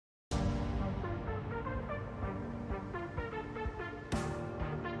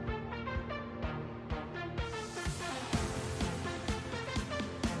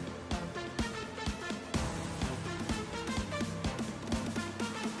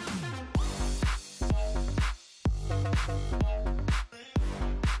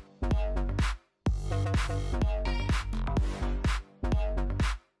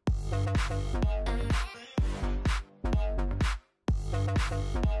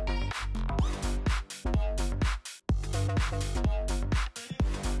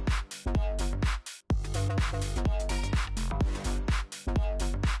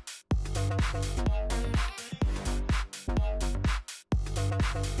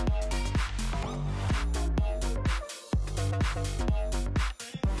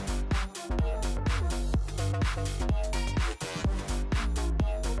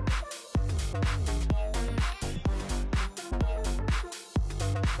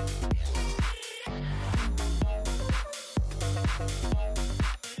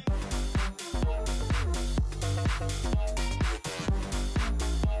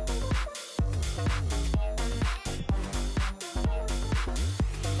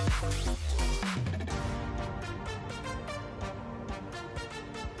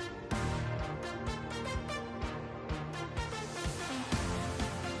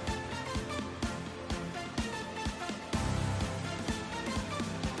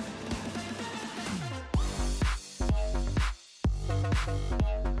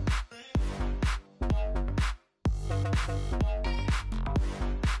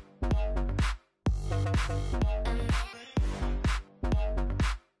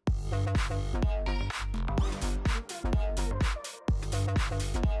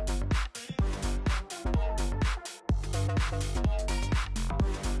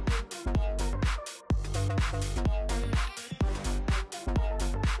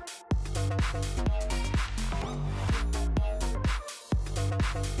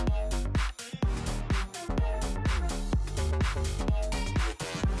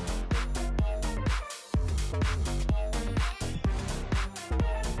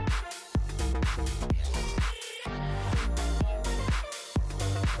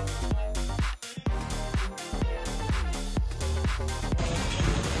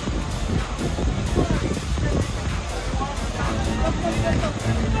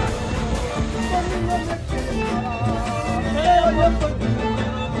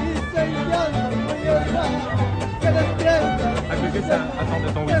Attends,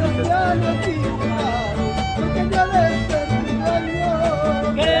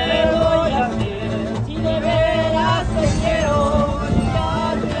 ¿qué voy a hacer si de veras te quiero?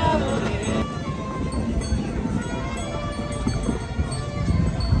 Ya te adoré.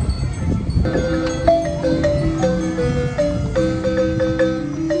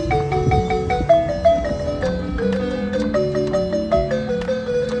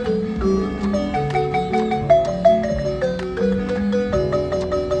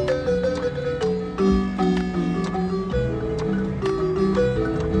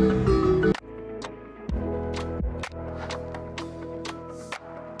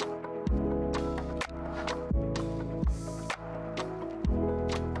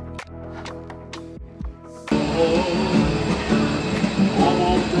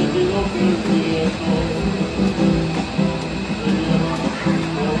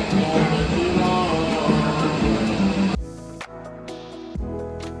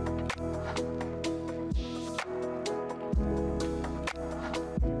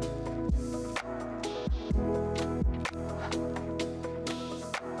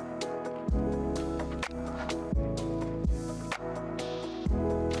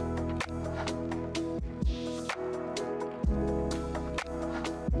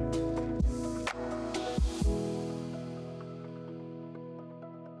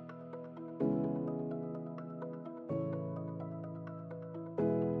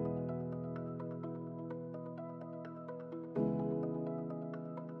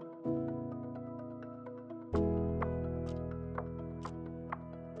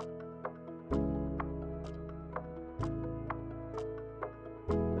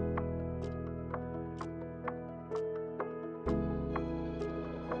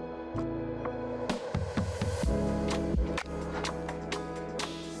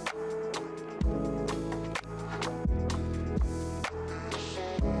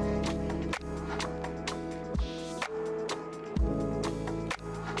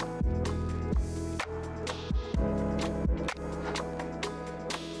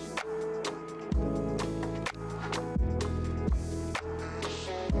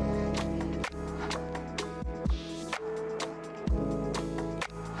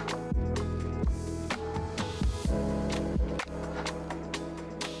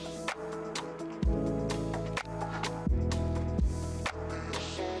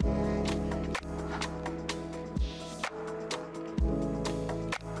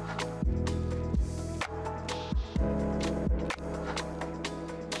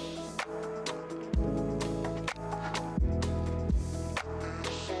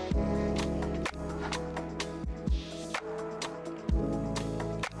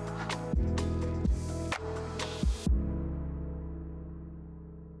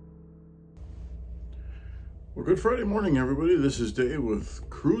 Well, good Friday morning, everybody. This is Dave with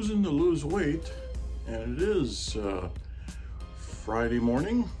Cruising to Lose Weight, and it is Friday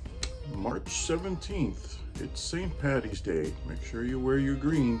morning, March 17th. It's St. Patty's Day. Make sure you wear your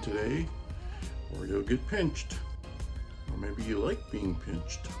green today, or you'll get pinched. Or maybe you like being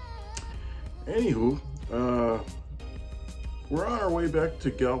pinched. Anywho, we're on our way back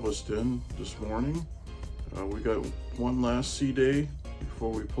to Galveston this morning. We got one last sea day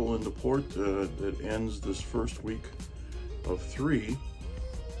before we pull into port that ends this first week of 3.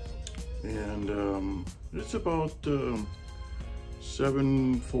 And it's about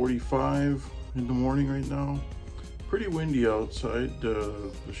 7:45 in the morning right now. Pretty windy outside.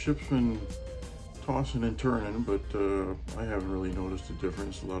 The ship's been tossing and turning, but I haven't really noticed a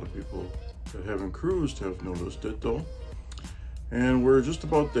difference. A lot of people that haven't cruised have noticed it though. And we're just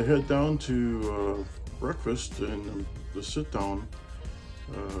about to head down to breakfast in the sit-down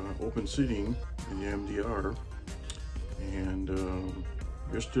open seating in the MDR. And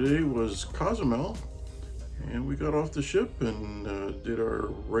yesterday was Cozumel, and we got off the ship and did our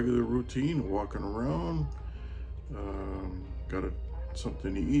regular routine, walking around, got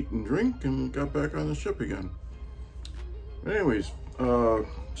something to eat and drink, and got back on the ship again. Anyways,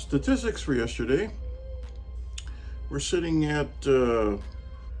 statistics for yesterday. We're sitting at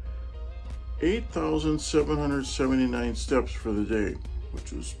 8,779 steps for the day,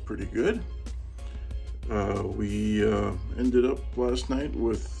 which was pretty good. We ended up last night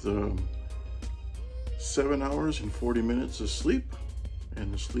with 7 hours and 40 minutes of sleep,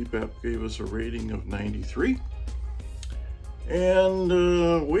 and the sleep app gave us a rating of 93. And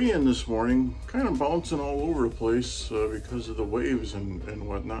weigh-in this morning, kind of bouncing all over the place because of the waves and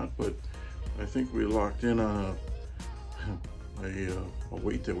whatnot, but I think we locked in on a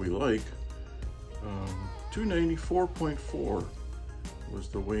weight that we like. 294.4 was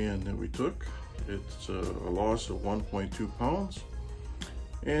the weigh-in that we took. It's a loss of 1.2 pounds.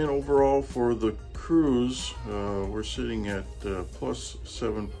 And overall for the cruise, we're sitting at plus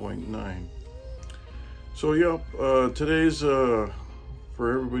 7.9. So yeah, today's for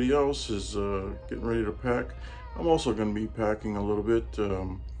everybody else is getting ready to pack. I'm also going to be packing a little bit.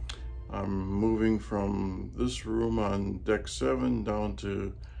 I'm moving from this room on deck 7 down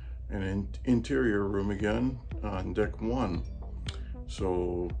to an interior room again on deck 1.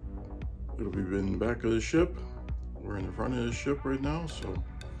 So it'll be in the back of the ship. We're in the front of the ship right now, so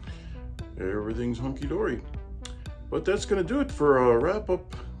everything's hunky-dory. But that's going to do it for a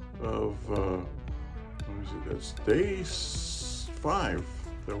wrap-up of that's day 5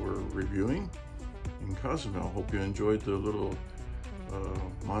 that we're reviewing in Cozumel. Hope you enjoyed the little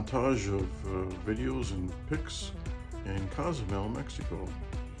montage of videos and pics in Cozumel, Mexico.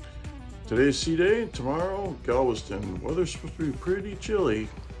 Today's sea day, tomorrow Galveston. Weather's supposed to be pretty chilly.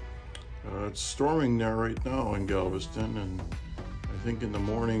 It's storming there right now in Galveston, and I think in the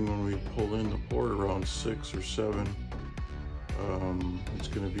morning when we pull in the port around 6 or 7, it's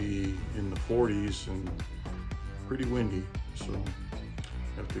going to be in the 40s and pretty windy, so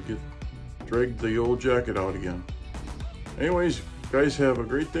have to drag the old jacket out again. Anyways, guys, have a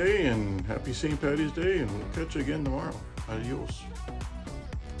great day and happy St. Patty's Day, and we'll catch you again tomorrow. Adios.